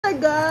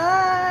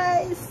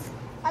guys!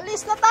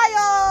 Alis na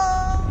tayo!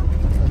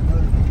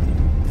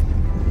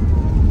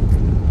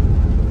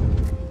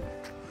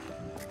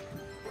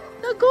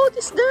 The goat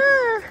is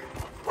there!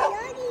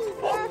 Daddy,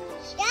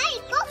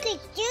 look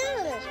at you!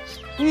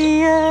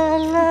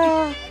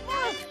 Yala!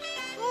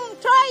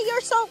 Try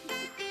yourself!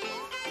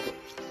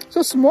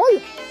 So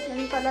small!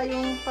 Yan pala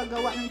yung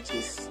paggawa ng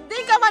cheese.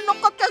 Hindi ka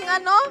manukot kang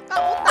ano?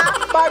 Kang utang!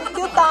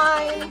 Barbecue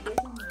time!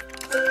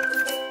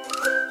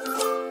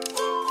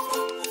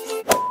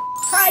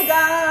 Hi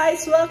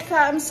guys!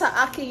 Welcome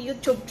sa aking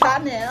YouTube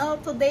channel.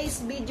 Today's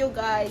video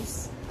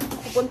guys,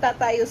 pupunta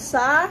tayo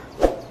sa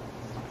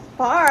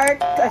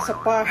park.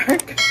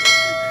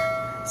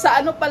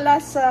 Sa ano pala,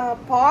 sa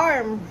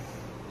farm.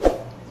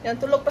 Yan,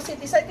 tulog pa si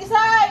Tisay.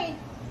 Tisay!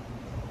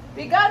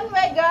 Vegan,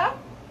 Mega?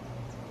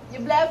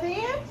 You live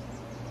here?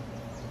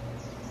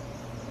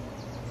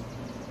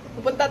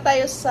 Pupunta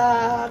tayo sa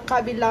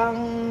kabilang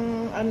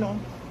ano,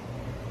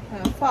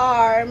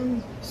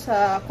 farm,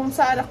 sa kung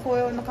saan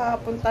ako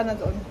nakapunta na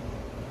doon.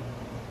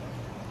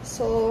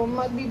 So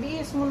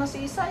magbibihis muna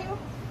si Isay,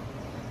 oh.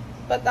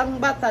 But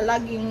ang bata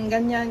laging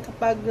ganyan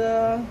kapag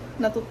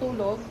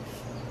natutulog.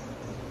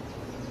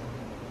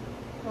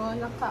 Oh,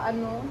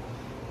 nakaano,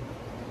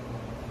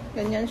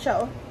 ganyan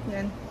siya, oh.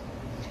 Yan.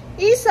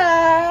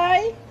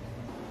 Isay!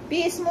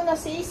 Bihis muna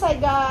si Isay,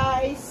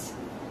 guys.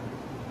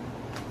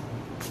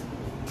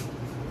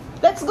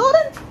 Let's go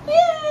then!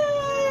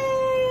 Yay!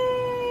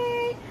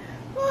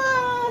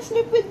 Wow,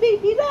 sleep with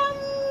baby lang.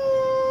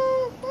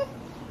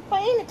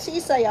 Mainit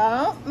si Isay,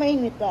 ah.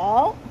 Mainit,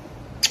 ah.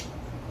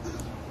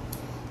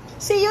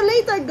 See you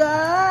later,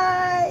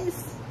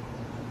 guys.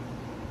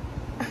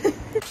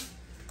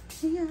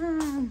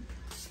 Yan.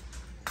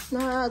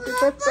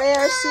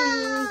 Nag-prepare si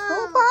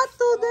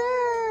Pato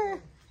there.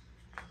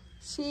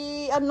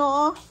 Si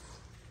ano.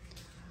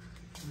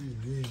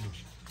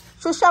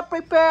 So siya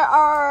prepare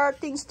our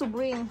things to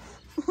bring.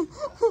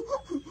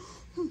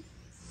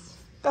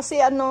 Kasi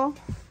ano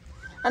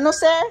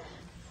sir?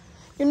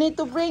 You need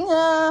to bring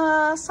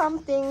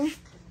something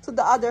to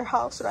the other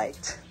house, right?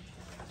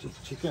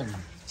 Chicken.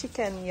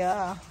 Chicken,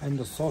 yeah. And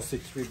the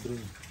sausage we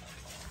bring.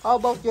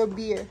 How about your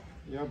beer?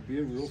 Yeah,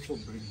 beer we also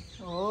bring.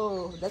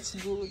 Oh, that's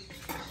good.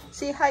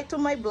 Say hi to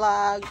my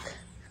vlog.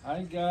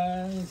 Hi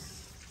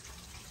guys.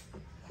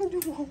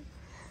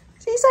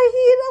 Tisay,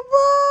 hirap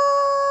ba?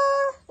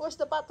 Where's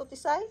the pato,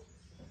 Tisay?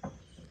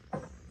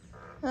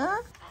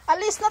 Huh?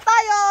 Alis na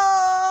tayo!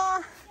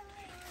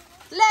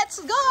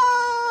 Let's go!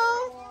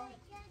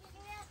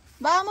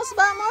 Vamos,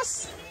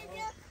 vamos!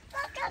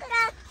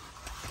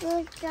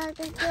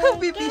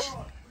 Bibi.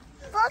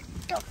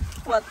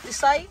 What,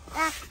 Tisay?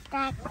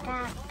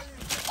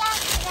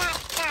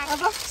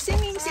 Aba,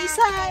 singing si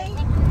Isay.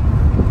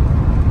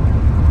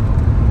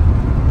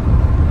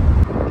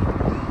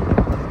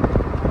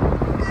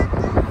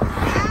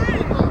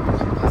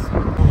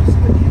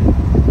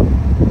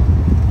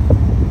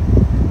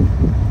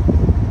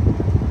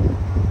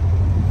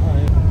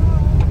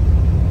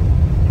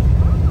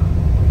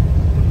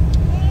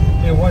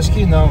 Eu acho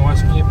que não,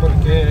 acho que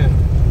porque...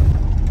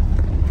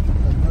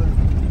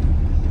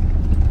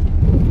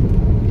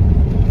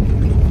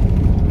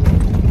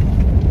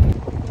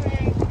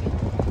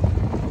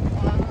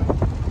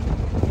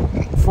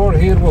 For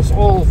here was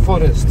all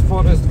forest.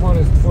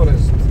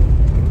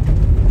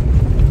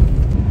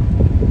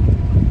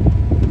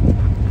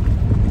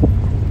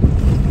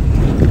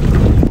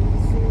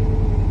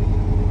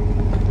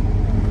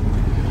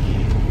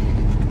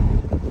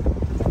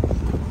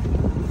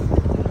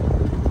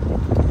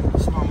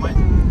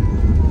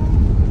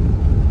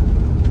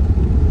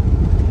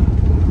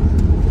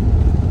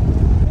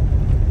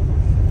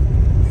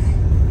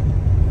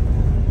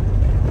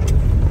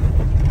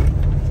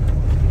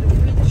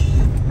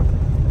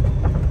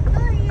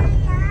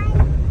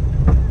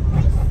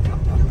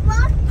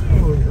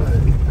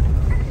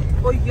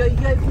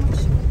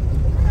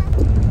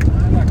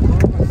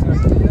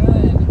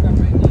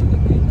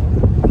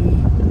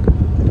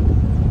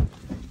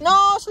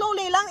 No,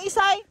 slowly lang,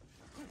 Isay.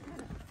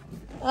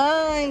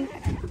 Ay.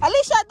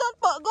 Alicia, don't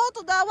go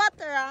to the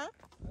water, ah.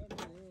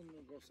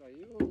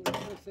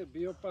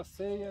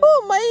 Oh,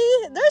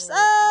 there's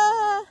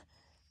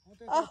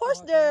a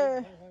horse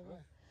there.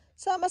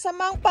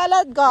 Sama-samang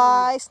palad,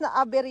 guys, na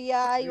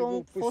aberya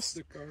yung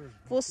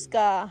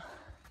fuska.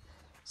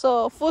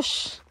 So,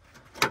 push.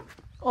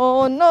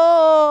 Oh,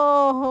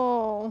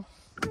 no.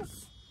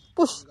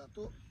 Push.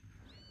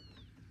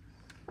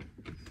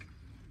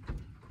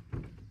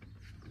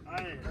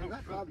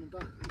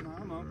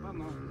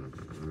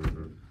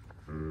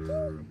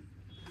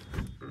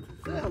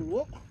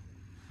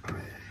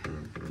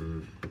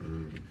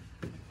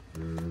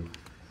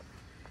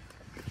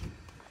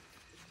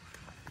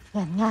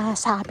 Yan nga,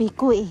 sabi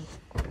ko eh.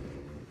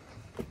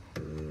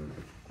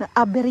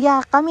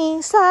 Naaberya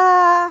kami sa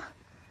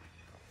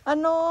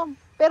ano,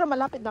 pero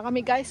malapit na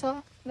kami guys,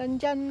 oh.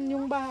 Nandyan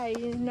yung bahay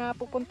na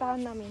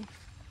pupuntahan namin.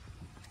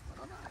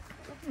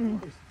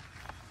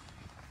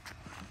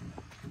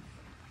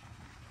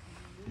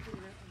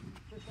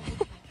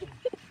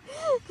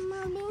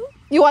 Mommy?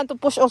 You want to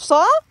push also?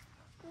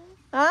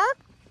 Huh?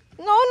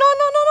 No.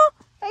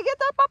 I get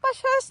Papa's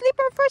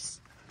slipper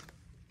first.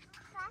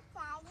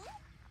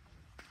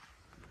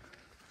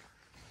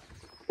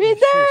 Be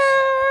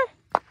there.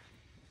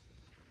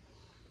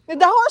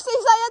 The horse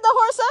inside the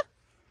horse, huh?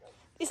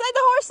 Inside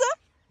the horse, huh?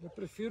 Eu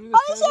prefiro Alicia,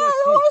 deixar ele the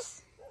aqui.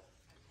 horse.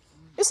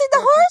 You see the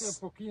Tem horse?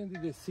 pouquinho de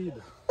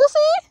descida. You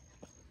see?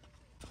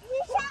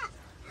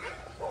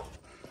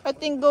 I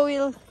think go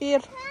will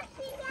here.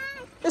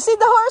 You see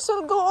the horse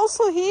will go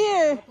also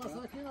here.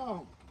 Passar aqui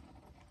não.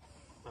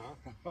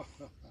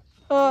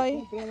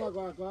 Oi.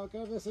 Agora eu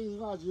quero ver se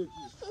invadir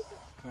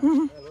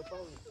aqui.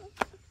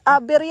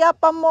 Aberya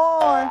pa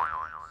more.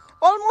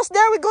 Almost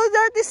there. We go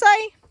there this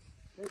side.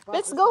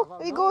 Let's go.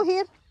 We go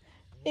here.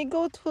 We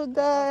go to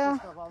the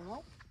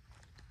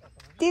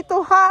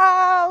Tito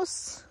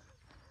house.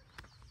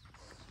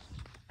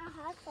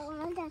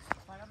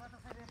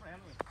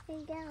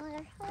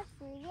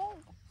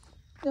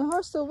 The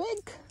horse so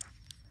big.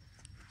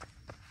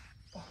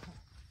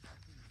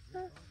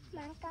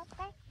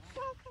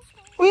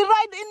 We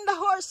ride in the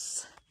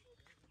horse.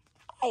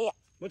 Ay.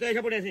 Bota aí,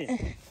 japonesinho.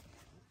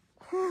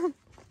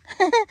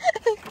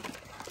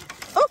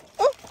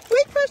 Oh,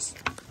 wait first.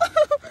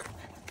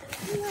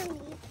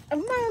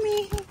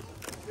 Mommy.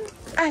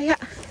 Ay.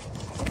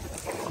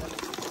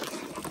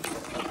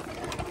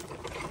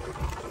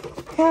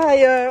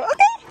 Higher.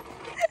 Okay.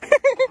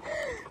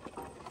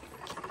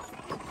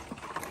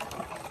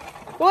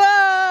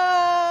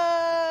 Wow!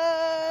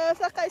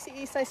 Sakay si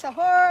Isay sa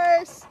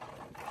horse.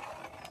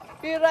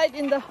 We ride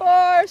in the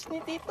horse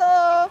ni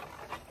Tito.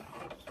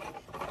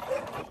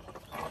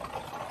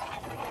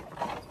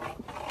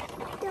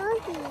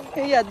 Doggy.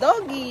 Yeah,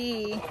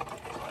 doggy.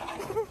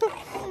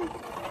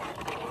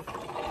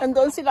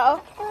 Andun sila, oh.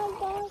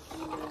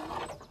 Doggy.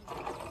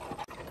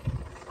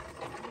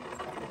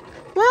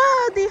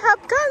 Wow, they have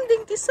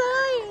kanding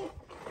kisay.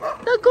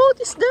 The goat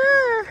is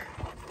there.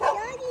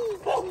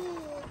 Doggy.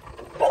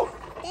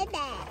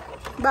 Dada.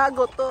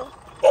 Bago to.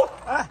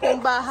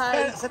 Yung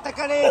bahay. Você tá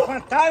querendo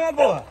fantasma,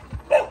 boa?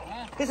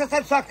 Você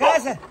sai de sua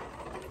casa?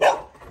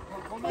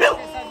 Como é que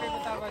você sabia que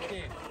eu tava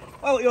aqui?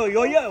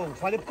 Eu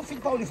falei porque o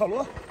filho Paulinho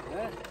falou. O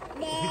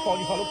filho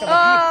Paulinho falou que tava Oi.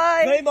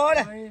 aqui. Vem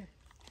embora.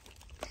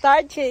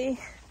 Tarde.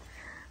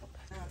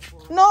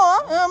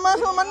 No,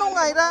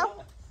 manungay ra.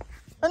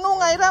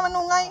 Manungay.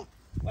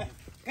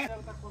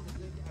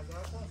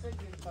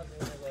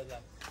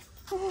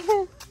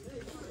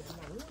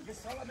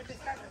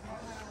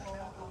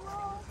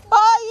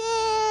 Oi!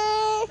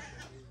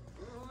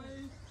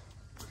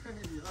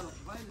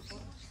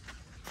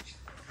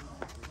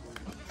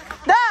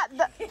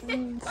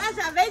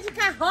 Já veio de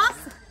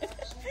carroça?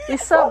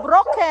 It's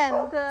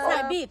broken.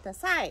 Sai, Bita,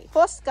 sai.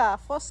 Fosca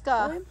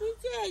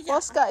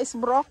is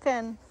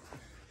broken.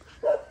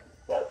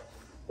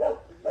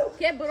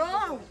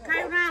 Quebrou,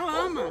 caiu na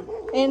lama.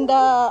 In the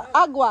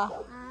agua. Água.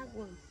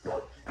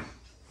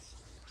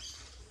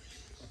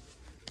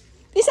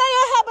 Isay,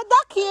 I have a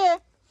duck here.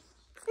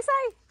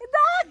 Isay, a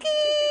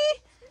ducky.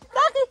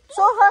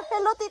 Show her.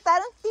 Hello, tita.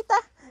 Tita.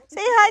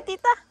 Say hi,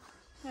 tita.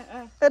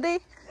 Ready?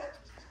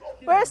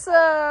 Where's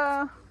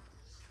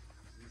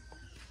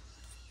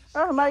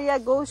Maria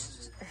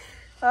goes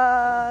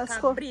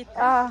school.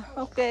 Cabrita.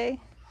 Okay.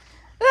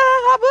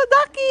 Have a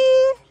ducky.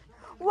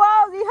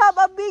 Wow, they have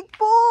a big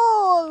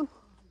pool.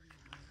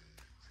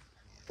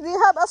 They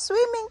have a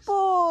swimming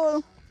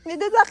pool. Need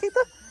the ducky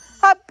to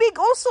have pig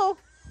also.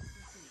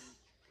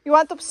 You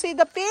want to see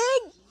the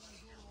pig?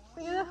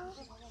 Yeah.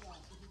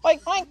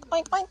 Oink, oink,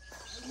 oink, oink.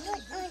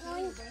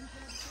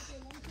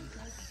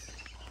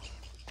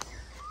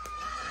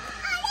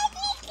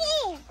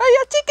 Oh,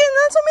 yeah, chicken.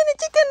 So many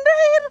chicken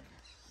there.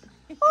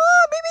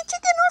 Oh, baby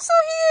chicken also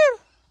here.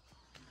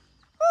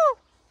 Oh,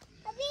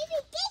 A baby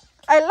pig.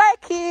 I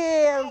like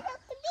him. A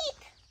pig.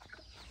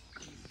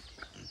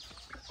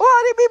 Oh,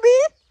 the baby.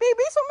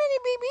 Baby, so many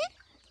baby.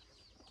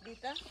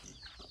 Bita?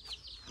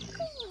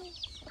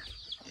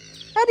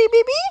 Hari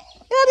baby.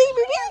 Hari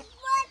baby.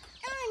 What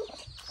ant?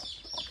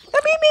 The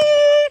baby.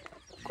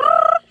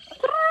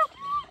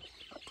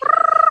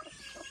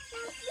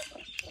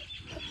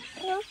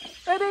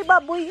 Hari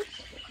baboy.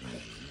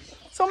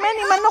 So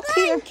many manok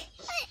here.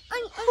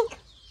 Oink, oink.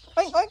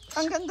 Oink, oink.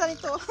 Ang ganda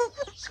nito.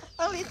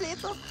 Ang liit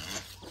ito.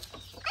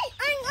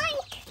 Oink,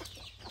 oink.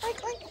 Oink,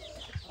 oink.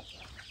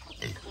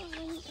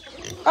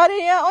 Ari,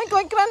 oink,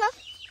 oink na.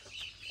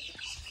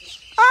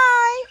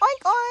 Hi.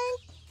 Oink, oink.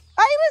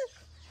 Iron.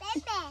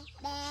 Pepe.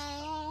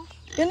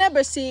 You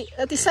never see,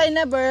 I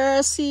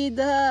never see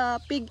the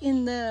pig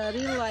in the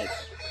real life.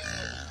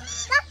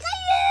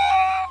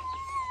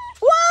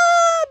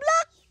 Wow,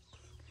 black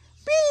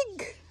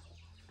pig.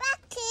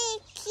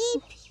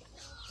 Keep.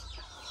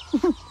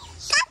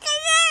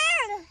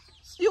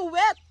 You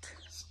wet.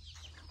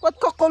 What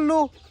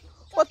kokolo?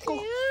 What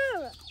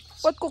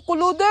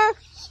kokolo there?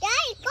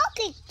 Daddy,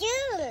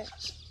 cockatoo.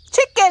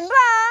 Chicken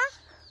ra.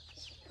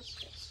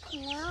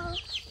 No.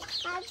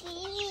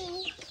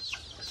 Happy.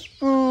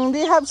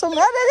 They have some.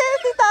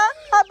 Tita,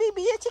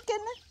 habibi,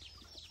 chicken.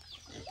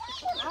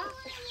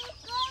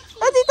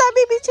 Tita,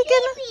 baby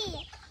chicken.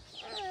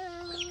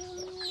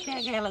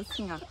 Pega ela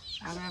assim, ó.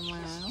 Na mão.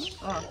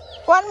 Ó.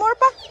 One more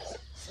pa.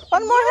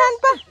 One more hand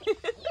pa.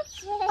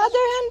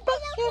 Other hand pa.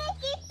 Here.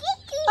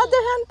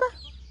 Other hand pa.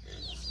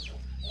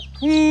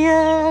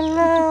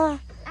 Yala.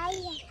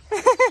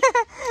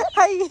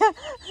 Ay.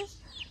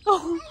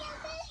 Oh.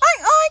 Ay.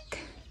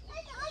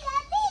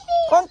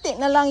 Konti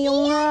na lang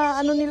yung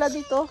ano nila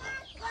dito.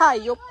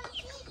 Hayop.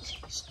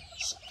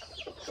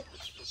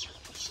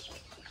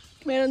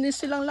 Meron din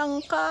silang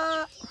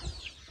langka.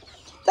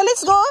 So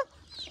let's go.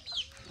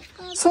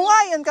 So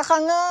ngayon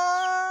kakang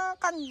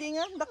kanding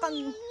the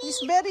can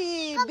is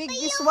very big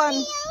this one.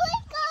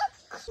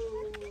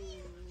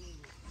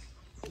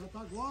 Já tá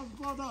igual as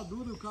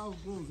guardaduras do carro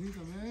golzinho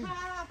também.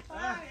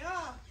 Pai,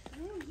 ó.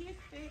 Dia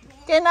que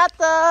pegou. Cannot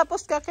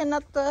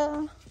cannot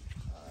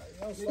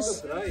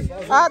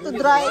To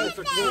dry.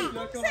 Você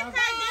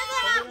cai dentro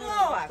da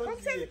lagoa. Como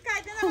você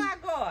cai dentro da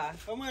lagoa?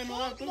 Ô mãe, não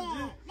lava todo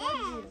dia.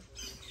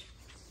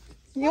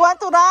 You want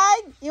to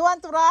ride? You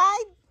want to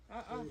ride?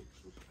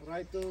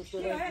 Right, É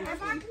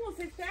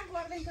bagunça. Você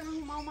agora tentando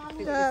arrumar uma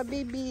luz.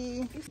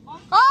 Baby.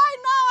 Oh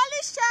no,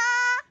 Alicia!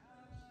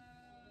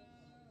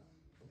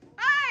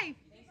 Ay!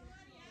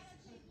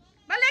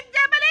 Balik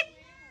dyan, balik!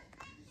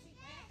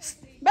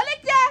 Balik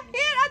dyan!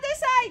 Here, other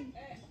side!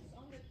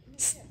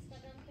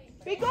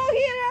 We go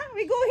here,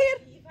 we go here.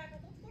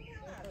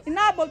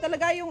 Inabol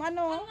talaga yung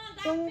ano,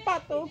 yung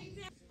pato.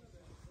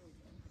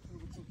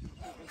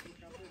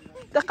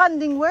 The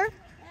kanding where?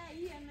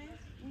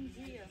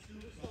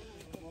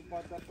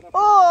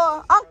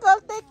 Oh,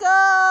 uncle, take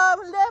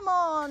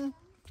lemon.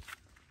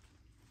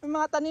 May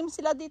mga tanim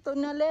sila dito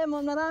na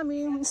lemon,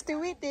 maraming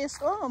stiwitis.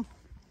 Oh,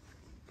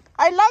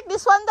 I like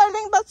this one,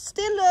 darling, but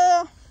still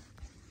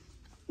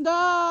the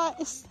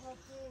is.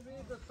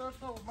 The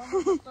turtle, mama,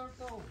 the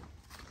turtle.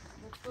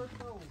 The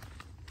turtle.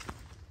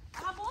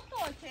 Ela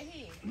botou,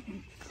 Thierry.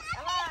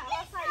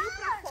 Ela saiu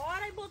pra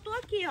fora e botou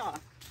aqui, ó.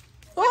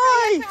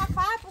 Oy!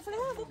 Eu falei,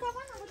 vou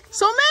cavar não.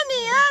 So many,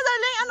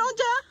 darling, ano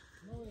dyan?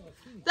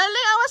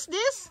 Darling, awas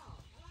this?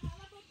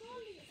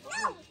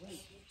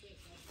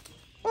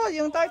 Oh,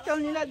 yung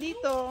turtle nila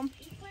dito.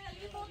 Foi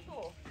ali e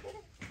botou.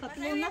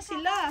 Tatlo na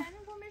sila. Eu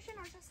não vou mexer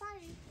não, já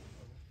saí.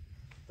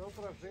 Então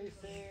pra ver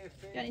se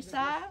Yan,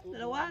 isa,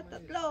 dalawa,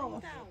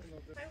 tatlo.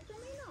 Eu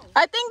também não.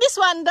 I think this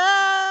one, the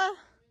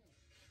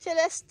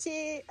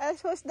Celeste,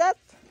 what's that?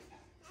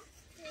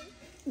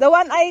 The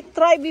one I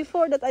tried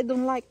before that I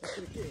don't like.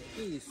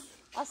 isso.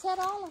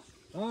 Acerola.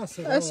 Ah,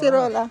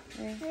 Cirola.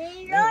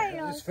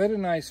 It's very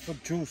nice for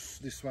juice,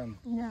 this one.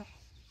 Yeah.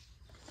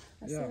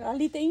 Yeah.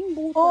 Ali tem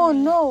imbu. Oh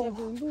no,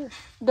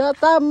 the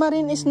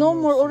tamarind is no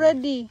more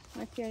already.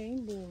 Aqui é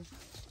imbu.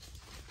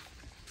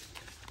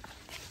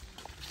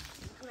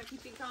 Por aqui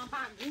fica uma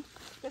bagunça.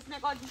 Esse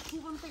negócio de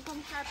chuva não tem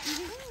como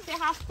capir. Tem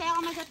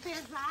rastela, mas é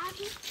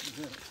pesado.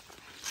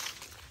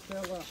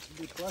 Tela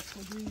de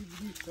plástico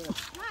de ferro.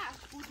 Ah,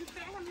 o de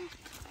ferro é ruim.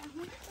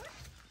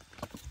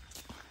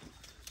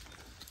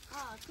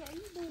 Ó, aqui é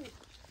imbu.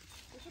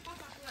 Deixa eu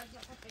passar pro lado já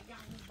pra pegar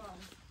um bom.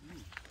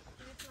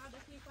 Esse lado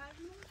aqui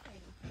quase não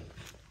tem.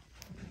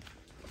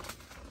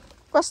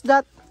 What's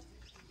that?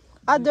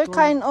 Other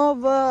kind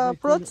of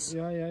fruits?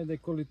 Yeah, they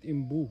call it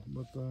imbu,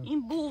 but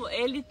Imbu,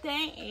 ele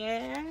tem.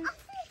 É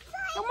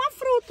uma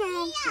fruta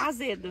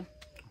azeda.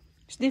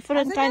 It's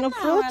different kind of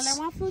Não, ela é fruits.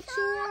 uma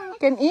frutinha.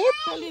 Can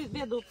eat? Ali,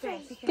 vê do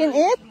pé. Can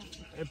eat?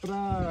 é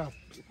pra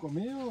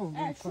comer ou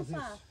fazer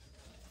chupar. isso?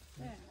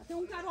 Tem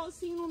um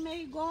carocinho no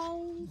meio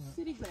igual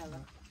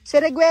siriguela.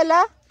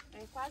 Seriguela?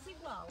 É quase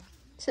igual.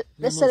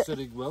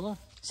 Seriguela?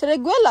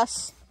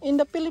 Seriguelas in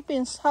the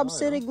Philippines have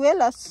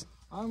seriguelas,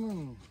 Ah,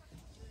 não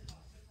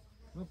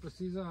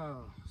precisa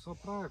só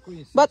pra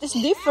conhecer. but it's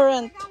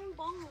different. Dá um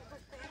bom.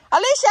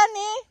 Alicia,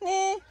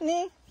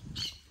 ni.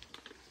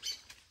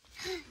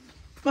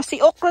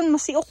 Masiok ron,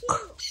 masiok.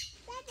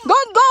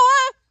 Don't go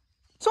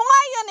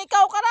Sungayan,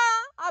 ikaw ka na.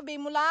 Abi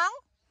mo lang.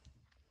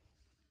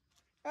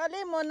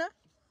 Ali mo na.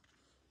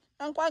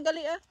 Ang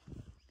pagali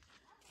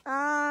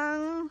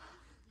Ang...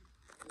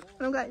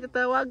 Ano nga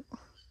itawag?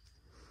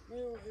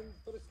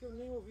 Parece que eu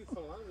nem ouvi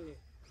falar, né?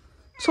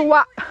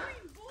 Suwa.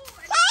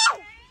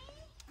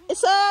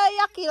 Isa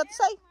yaki.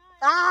 Say.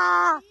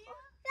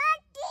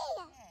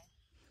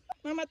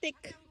 Mamatik.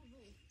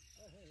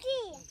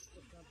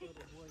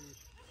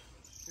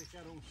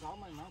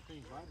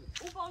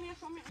 O Paulinho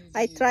achou minha.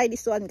 I try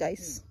this one,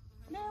 guys.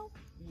 Não.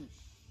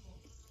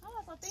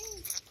 Ah, só tem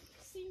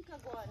 5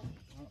 agora.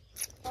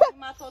 O cachorro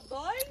matou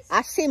 2,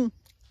 Asim.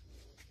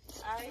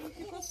 aí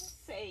ficou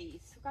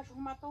 6. O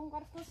cachorro matou 1,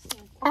 agora ficou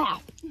 5. Ah.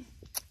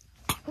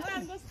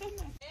 Gostou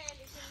mais.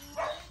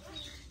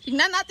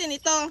 Tingnan natin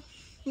ito.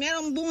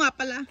 Merong bunga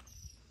pala.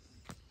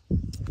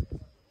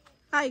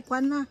 Ay,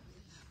 kwan na.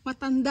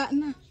 Matanda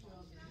na.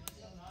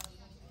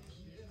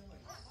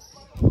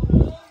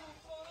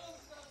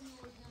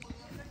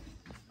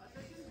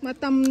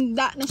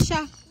 Matanda na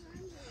siya.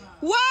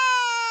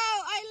 Wow!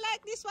 I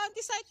like this one.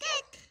 This I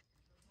cake.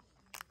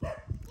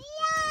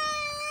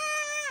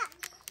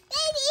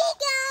 Baby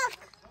dog.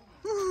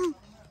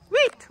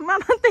 Wait,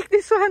 Mama, take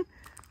this one.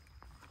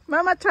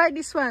 Mama, try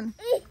this one.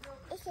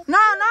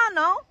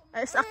 No.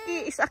 It's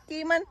a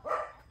key man.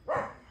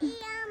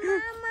 Yeah,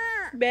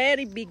 Mama.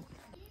 Very big.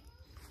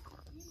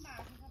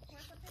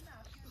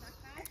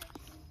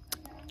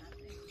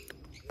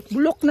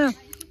 Bulok na.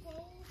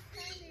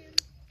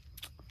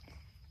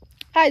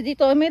 Ay,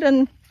 dito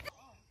meron.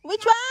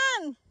 Which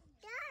one?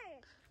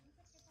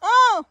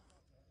 Oh.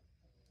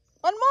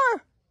 One more.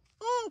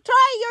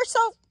 Try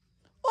yourself.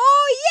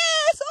 Oh,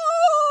 yes.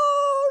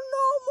 Oh,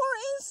 no more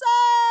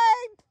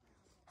inside.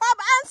 Have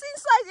ants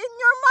inside in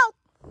your mouth.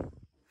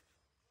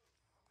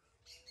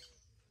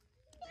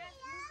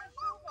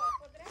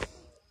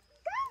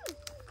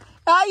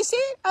 Ah, you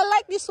see? I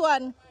like this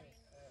one.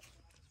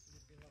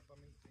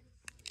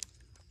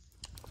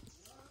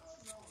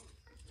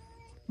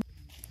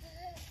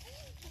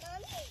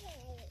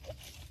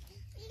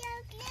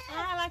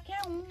 Ah, ela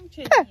quer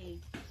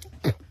Thierry.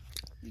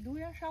 Du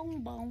ia achar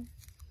bom.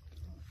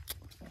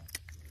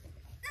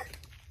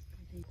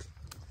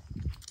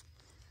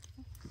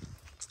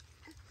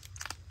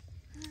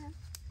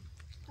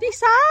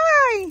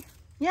 Tisay!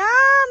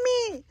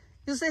 Yummy!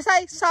 You say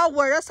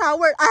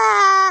sour.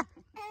 Ah!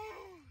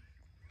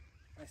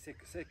 Mas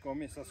você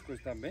come essas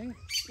coisas também?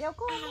 Eu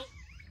como.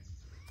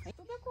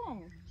 Tudo eu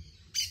como.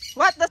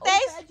 What the O pé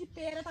taste? de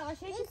pera, tava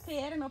cheio de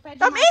pera, meu pé de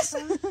Tá maçã.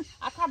 mesmo?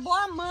 Acabou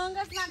a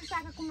manga, na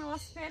saca comeu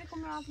as peras e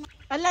comeu as mangas.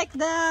 I like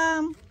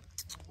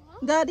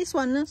this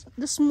one,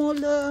 the small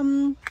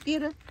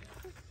here,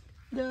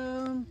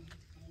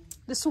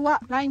 the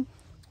swap line.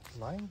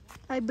 Lime?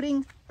 I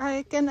bring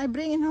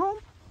it home.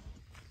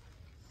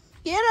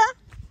 Here.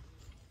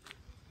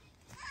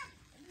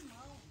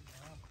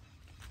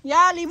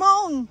 Yeah,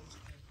 limon.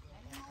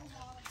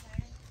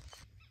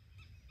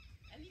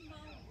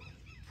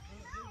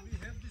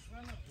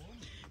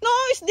 No,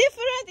 it's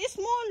different. It's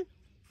small.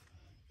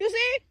 You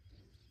see?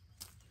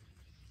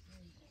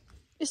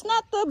 It's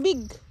not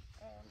big.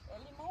 É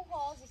limão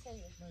rosa isso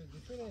aí. Não, é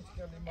diferente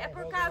que é limão É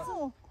por rosa.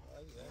 causa...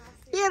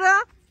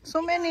 Here,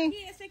 so many.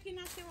 Esse aqui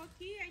nasceu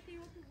aqui, aí tem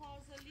outro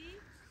rosa ali.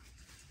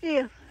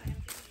 Here.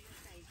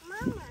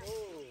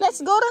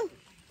 Let's go then.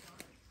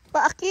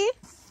 Pa Aki.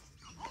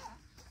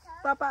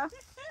 Papa.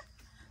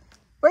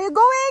 Where you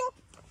going?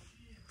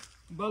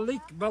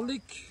 Balik.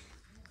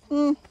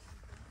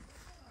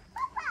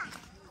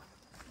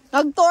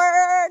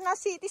 Nag-tour na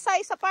si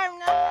Tisay sa farm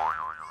na.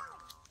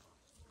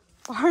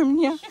 Farm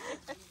niya.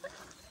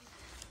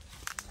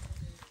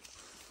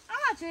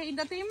 Ah, tia,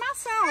 ainda tem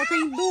maçã, ó,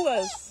 tem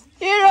duas.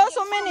 Here,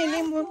 so many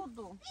limon.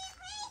 Tudo.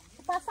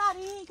 O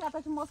passarinho que ela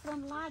tá te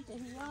mostrando lá, tia,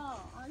 ó.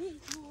 Aí,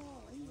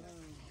 ó.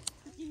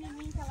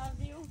 Pequenininho que ela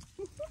viu.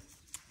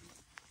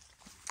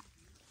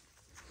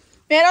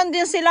 Meron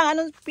din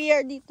silang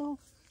pear dito.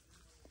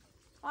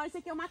 Ó, esse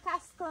aqui é uma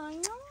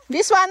castanha.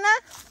 This one na?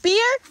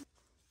 Pear?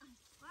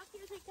 Aqui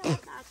eu sei que ela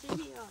tá,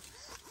 tia, ó.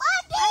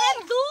 Ela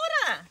é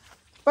dura.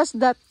 What's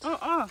that?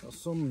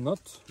 Some nut,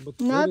 but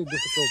Nut? very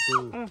difficult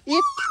to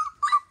Eat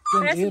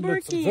can Parece eat, but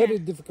burquinha. very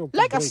difficult to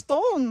like a break.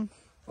 stone.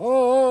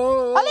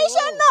 Oh.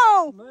 Alicia,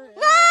 no!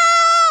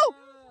 No!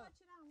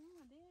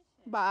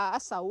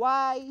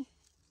 Baasaway.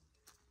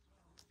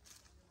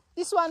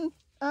 This one,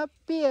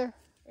 pear.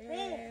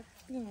 É,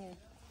 pinha.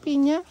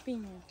 Pinya?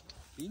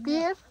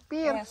 Pinha.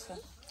 Pear. Essa.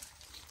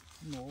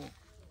 No.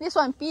 This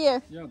one,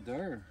 pear. Yeah,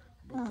 there.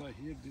 But I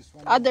hear this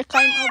one. Other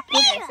kind of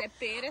fruit. Essa é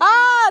pera.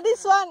 Ah,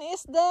 this one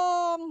is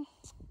the,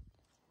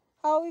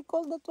 how we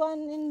call that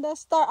one in the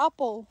star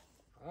apple.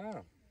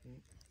 Ah,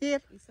 Here,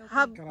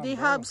 they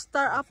have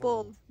star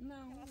apple.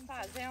 Não, elas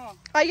fazem, ó.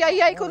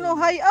 Ay,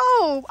 kunuhay.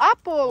 Oh,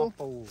 apple.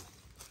 apple.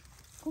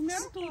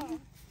 Comeram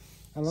tudo.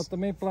 Ela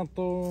também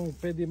plantou um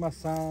pé de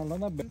maçã lá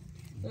na beira.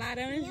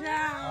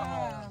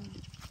 Laranja.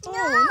 Oh,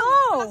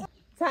 no.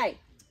 Sai.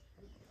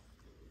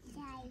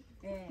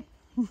 É.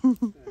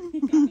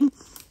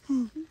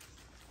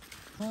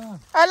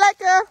 I like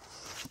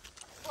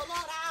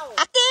Coloral.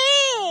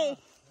 Aki.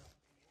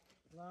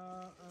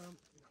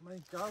 Lá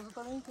em casa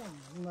também tem.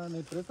 Na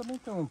empresa também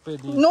tem um pé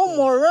de... No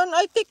more run.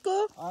 I take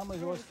Ah,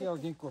 mas eu acho que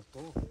alguém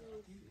cortou.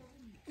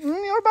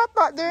 your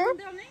bata there. Não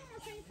deu nenhuma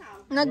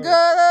centavo.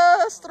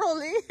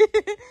 Nag-strolling.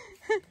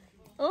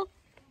 Oh.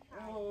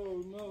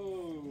 Oh,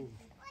 no.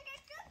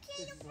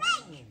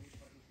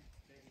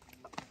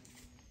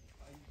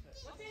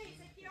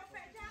 Esse aqui é o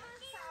pé de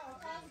araçá, ó.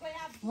 Aquelas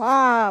goiabas.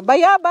 Wow,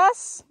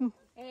 bayabas.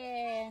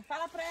 É,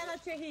 fala pra ela,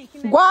 Thierry, que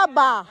não é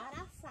Guaba. goiaba,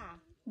 araçá.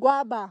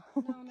 Guaba.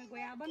 Não, não é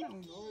goiaba,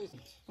 não.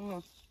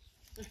 Ó.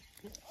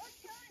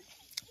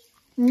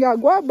 Yeah,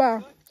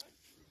 guaba.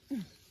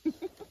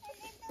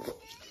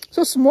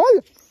 So small.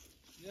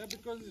 Yeah,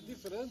 because it's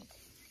different.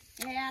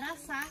 É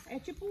araçá. É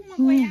tipo uma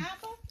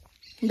goiaba.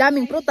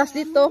 Daming prutas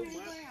dito.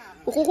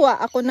 Kukuha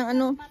ako ng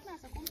ano.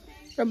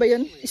 Ano ba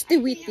yun?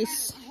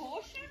 Istiwitis.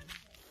 Roxa.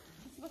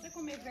 Se você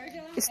comer verde,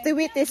 ela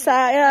Istiwitis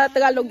sa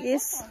Tagalog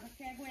is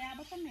que é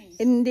goiaba também.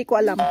 hindi ko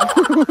alam.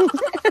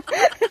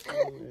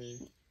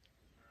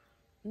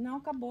 Não,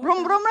 acabou.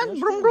 Brum, brum, run,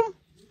 brum, brum.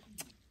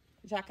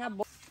 Já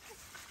acabou.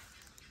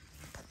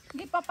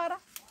 Hindi pa para.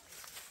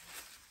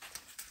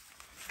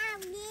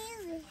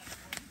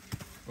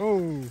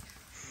 Oh.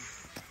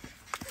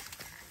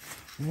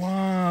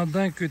 Wow,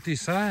 dank u,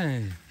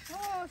 Tisai.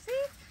 Oh,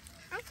 see?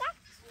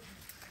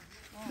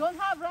 Don't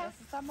have rice.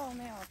 Essa tá bom,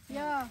 né? Ó.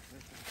 Yeah.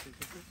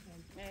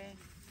 É.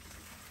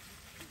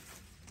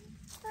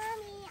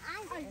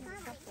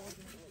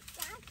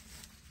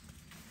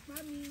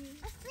 Mommy.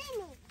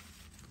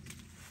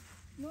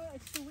 No,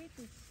 it's too sweet.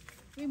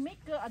 We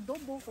make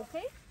adobo,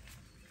 okay?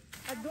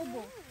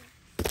 Adobo.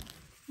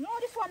 No,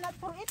 this one not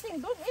for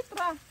eating. Don't eat,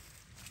 Ra.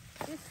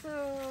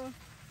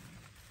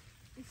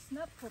 It's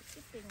not for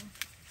eating.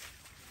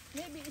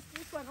 Maybe it's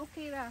this one,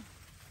 okay, Ra.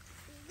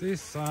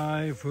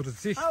 Tisai,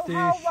 voorzichtig.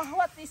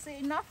 What is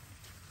enough?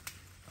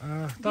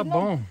 Ah, tá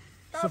bom.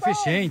 Tá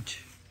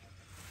Suficiente.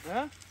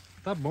 É?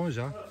 Tá bom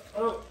já.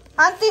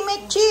 Auntie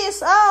make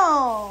cheese.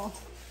 Oh.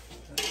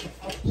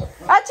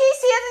 A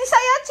cheese, isso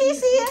aí é a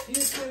cheese.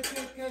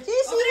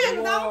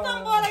 Cheese. Dá um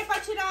tambor aí pra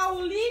tirar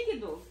o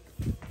líquido.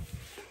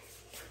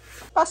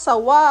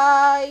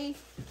 Pasaway.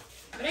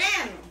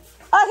 Breno.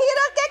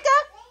 Here,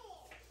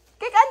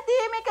 cake,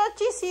 auntie, make a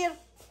cheese here.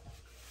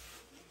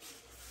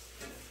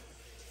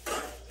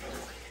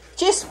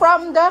 Cheese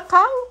from the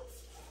cow.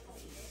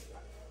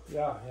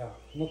 Ja,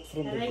 not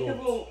from the Peraí que eu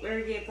goat. vou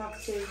erguer pra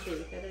vocês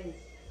verem. Peraí.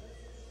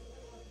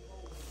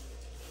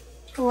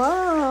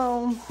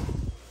 Wow.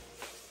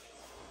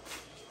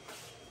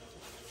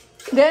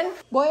 Then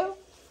boil.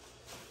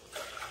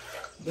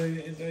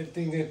 I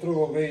think they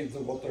throw away the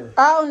water.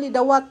 Only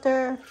the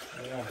water.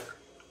 Yeah,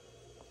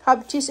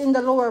 Have cheese in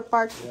the lower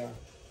part. yeah.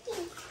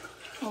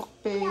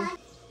 Okay.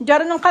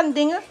 Diyan ng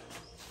kanding.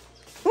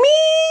 Me.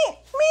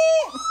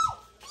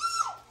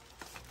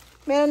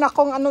 Meron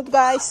akong ano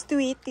guys,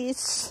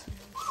 tweeties.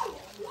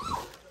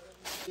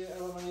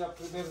 Ela não ia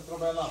primeiro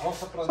trabalhar na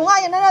roça para So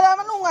ngayon,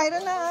 nalalaman nung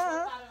ngayon na.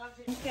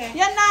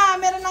 Yan na,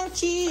 meron ng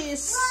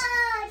cheese.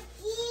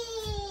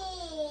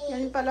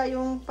 Yan pala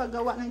yung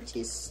paggawa ng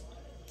cheese.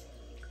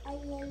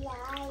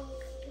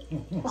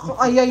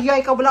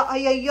 Ayayay, kabula,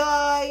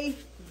 ayayay.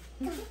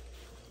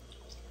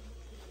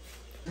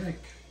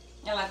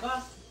 Ela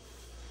gosta?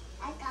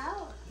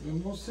 Eu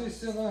não sei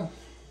se ela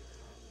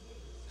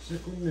já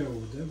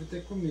comeu, deve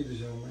ter comido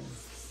já, mas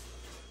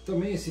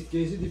também esse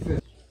queijo é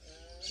diferente.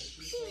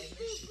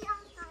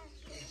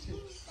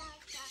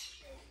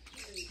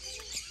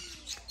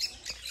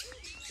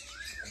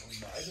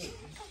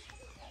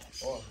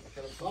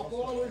 Só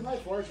pôr uma luz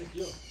mais forte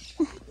aqui, ó.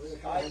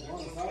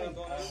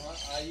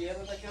 Aí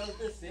era daquela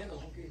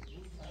descendo.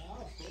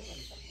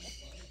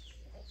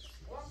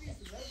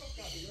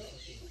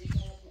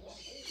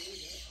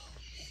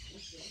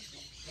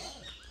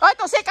 Oy,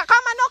 to say ka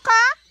manok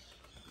ha?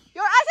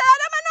 Your eyes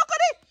ada manok ko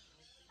di.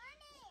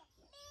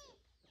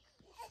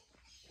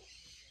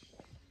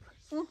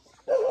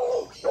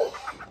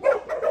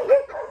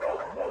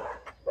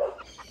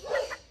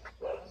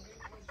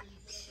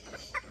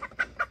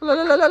 La.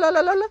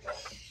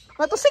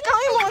 Matusik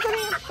ang imo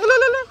tani. La.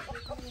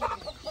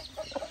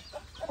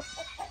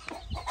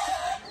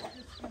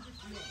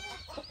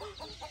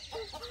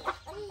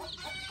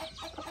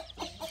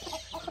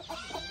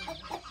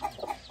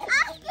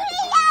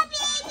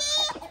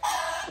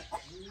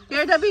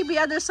 Here the baby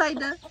other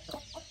side.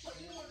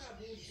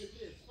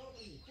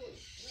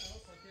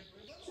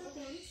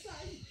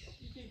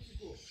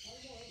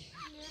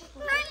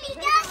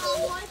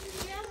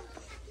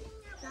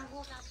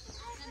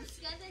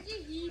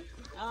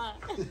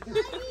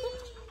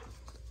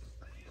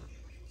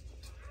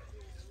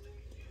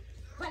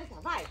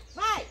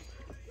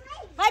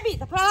 Vai,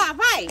 Bita, pra lá,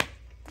 vai.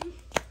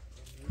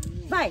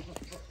 Vai.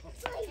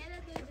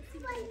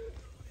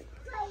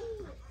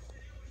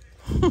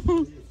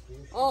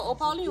 Ô,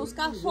 Paulinho, os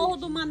cachorros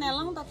do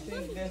Manelão tá tudo.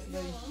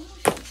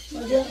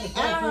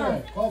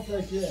 Qual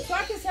foi que é?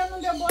 Só que você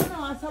não deu boa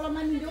não, a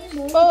Salomé me deu um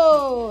monte.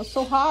 Oh,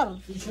 so hard.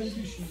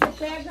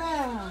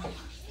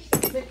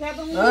 Você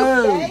quebra um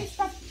 10,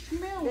 tá...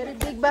 Meu. Very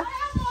big ba?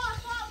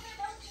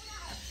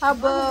 I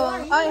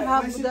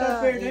have the...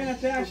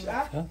 até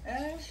achar.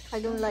 I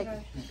don't like.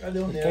 Cadê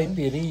o Nelo?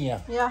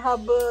 Caipirinha. Yeah,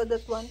 have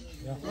that one.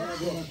 Na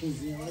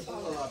cozinha, vai pra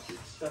lá.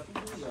 Tá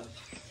tudo já.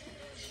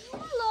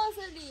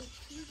 Louça ali.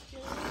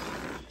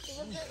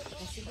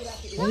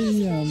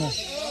 Ai, Ana.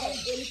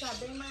 Ele tá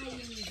bem mais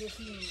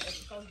assim, é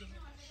por causa do...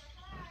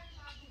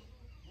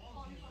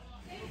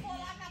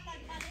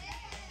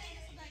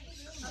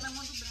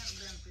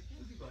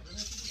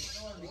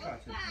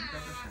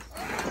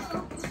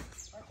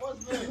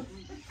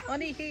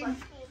 Only him.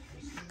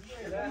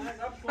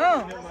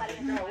 Oh,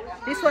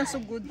 this one's so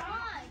good.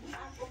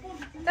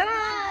 Ta-da!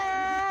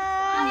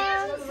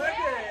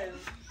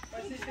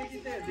 Mas vocês têm que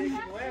entender que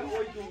não é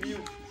 8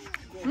 mil.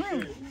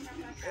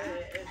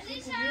 É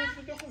 5 mil que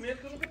eu tô comendo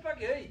que eu nunca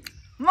paguei.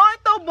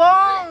 Muito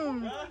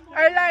bom!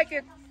 I like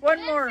it.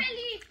 One more.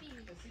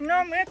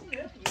 No,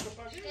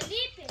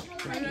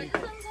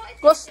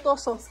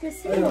 gostoso.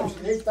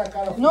 Eita,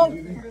 cara. No.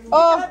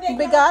 Oh,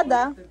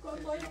 obrigada.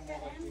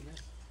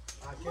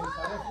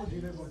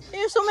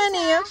 Isso,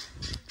 menina.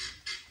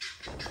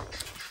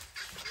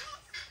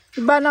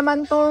 Iba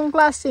naman tong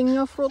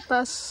klaseng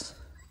frutas.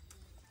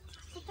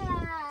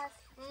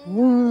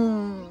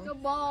 Fica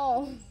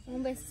bom.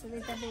 Vamos ver se você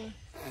deita bem.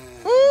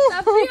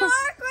 Tá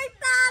pior,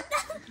 coitada.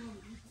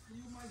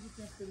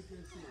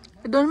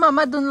 Don't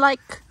mama don't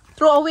like.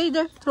 Throw away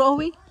there. Throw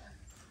away.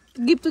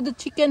 Give to the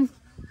chicken.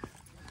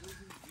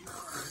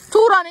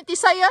 Tura ni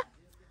Tisaya.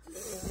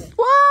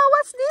 Wow,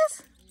 what's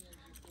this?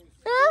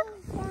 Huh?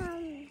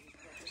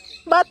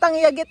 Batang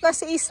yagit na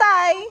si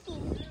Isay.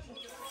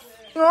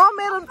 Oh,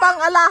 meron pang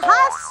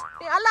alahas.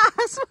 Yung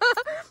alahas.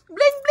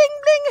 Bling, bling,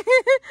 bling.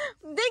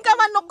 Hindi ka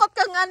manukot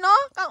kang ano,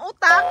 kang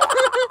utang.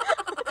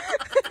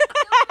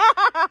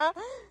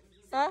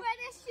 Super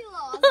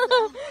estilosa.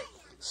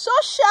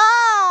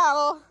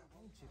 Social.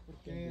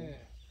 Porque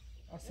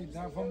a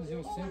cidade, vamos dizer,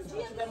 o centro.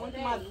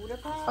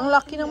 Ang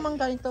laki ng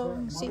mangga nito.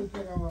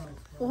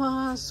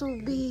 Wow, so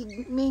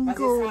big.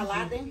 Mango.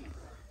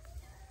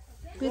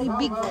 Very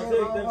big.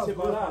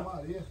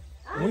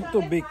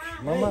 Muito big,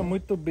 mama,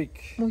 muito big.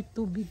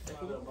 Muito big.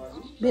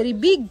 Very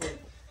big.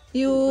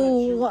 You...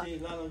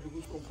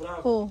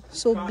 Oh,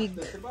 so big.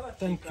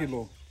 10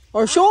 kilo.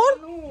 Or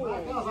sure?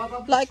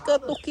 Like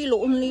 2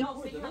 kilo only.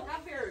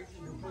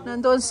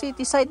 Nandun si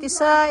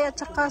Tisay at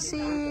saka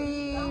si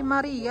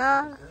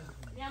Maria.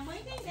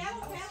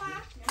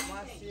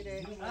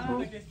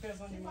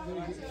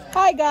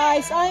 Hi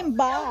guys, I'm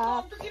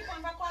back.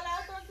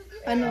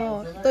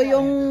 Ano, ito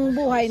yung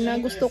buhay na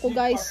gusto ko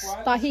guys,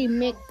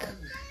 tahimik.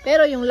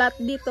 Pero yung lot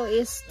dito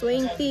is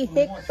 20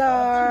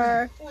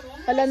 hectare.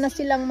 Wala na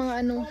silang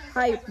mga ano,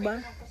 hype ba?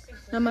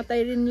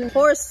 Namatay rin yung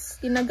horse,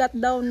 tinagat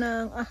daw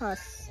ng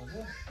ahas.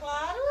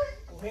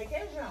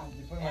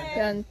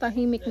 Yan,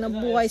 tahimik na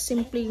buhay,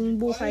 simpleng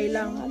buhay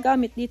lang.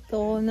 Gamit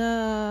dito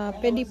na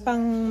pwede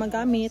pang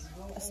magamit.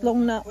 As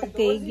long na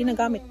okay,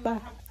 ginagamit pa.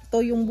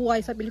 Ito yung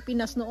buhay sa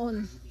Pilipinas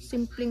noon.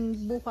 Simpleng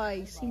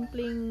buhay,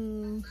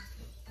 simpleng...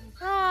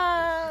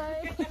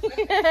 Hi!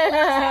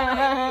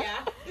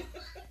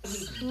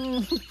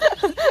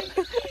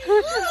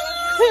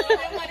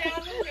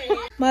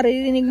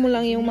 Maririnig mo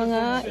lang yung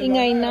mga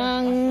ingay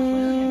ng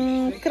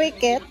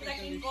cricket,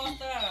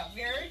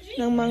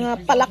 ng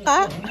mga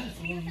palaka,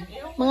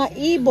 mga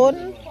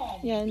ibon,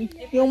 yan,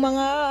 yung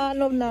mga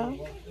ano na,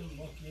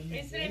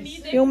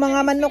 yung mga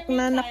manok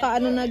na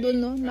nakaano na doon,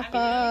 no,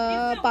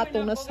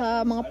 nakapatong na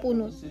sa mga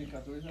puno.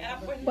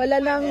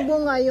 Wala nang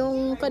bunga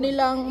yung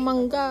kanilang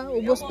mangga,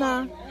 ubos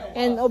na,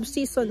 end of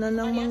season na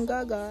ng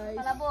mangga, guys.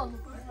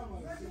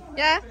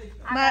 Yeah,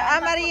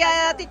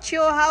 Maria teach you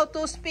how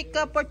to speak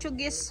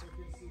Portuguese.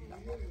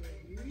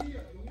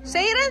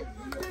 Say it.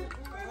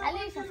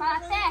 Alicia, fala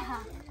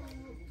terra.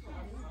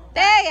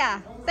 Terra,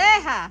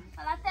 terra.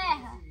 Fala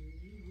terra.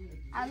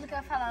 A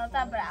Luca vai falar, ela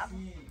tá brava.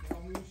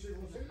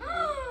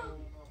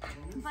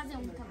 Vamos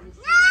fazer um cabelo.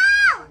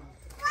 Não!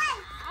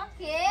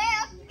 Ok,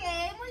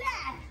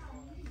 mulher.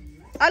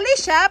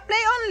 Alicia,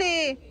 play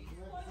only.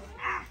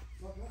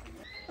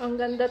 Ang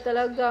ganda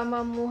talaga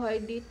mamuhay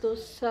dito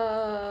sa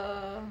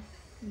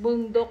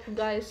bundok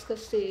guys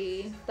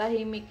kasi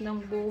tahimik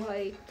ng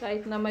buhay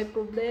kahit na may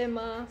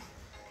problema.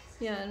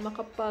 Yan,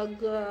 makapag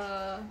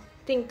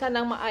think ka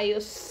ng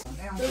maayos.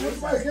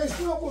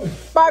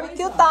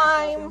 Barbecue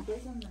time!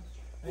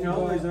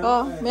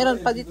 Oh,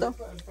 meron pa dito.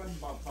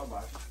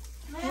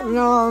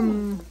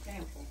 Não,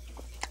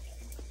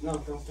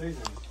 tem uns 3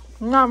 anos.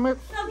 Não, Não,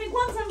 tem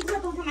quantos anos que já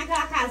estão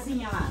naquela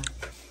casinha lá?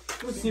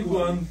 Uns 5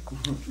 anos.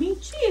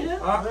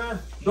 Mentira. Ah,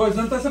 2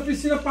 anos tá essa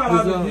piscina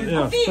parada ali.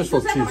 Filho, se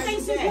você não tem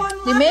 5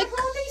 anos They lá, make?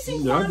 não tem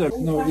 5 Ja, anos.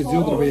 no, is the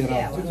other way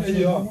around.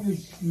 Aí, ó.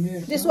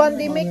 This one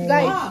they make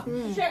guys. A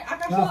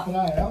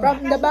cachorra From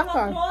the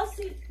backer.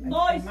 trouxe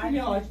 2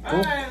 filhotes.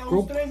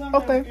 Uns 3 anos.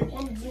 Okay. Porque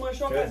quando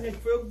desmanchou a casinha,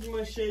 que foi eu que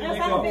desmanchei. Ela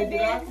vai no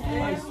bebê.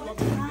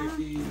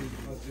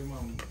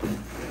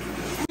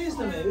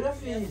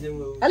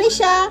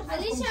 Alicia!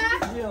 Alicia!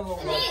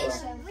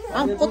 Alicia!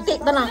 Ang puti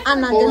ka ng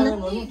anak. Eu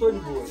não tô de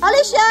boa.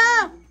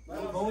 Alicia!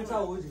 Vamos de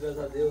saúde, graças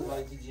a Deus.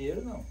 Mas de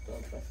dinheiro, não.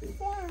 Tá feio.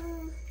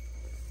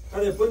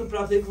 Cadê? Põe no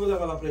prato aí que eu vou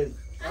levar lá pra ele.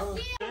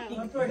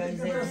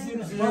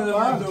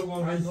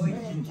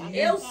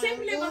 Eu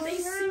sempre levantei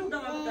 5 da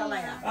manhã pra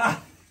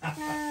trabalhar.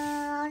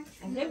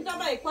 Sempre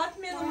trabalhei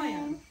 4h30 da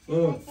manhã.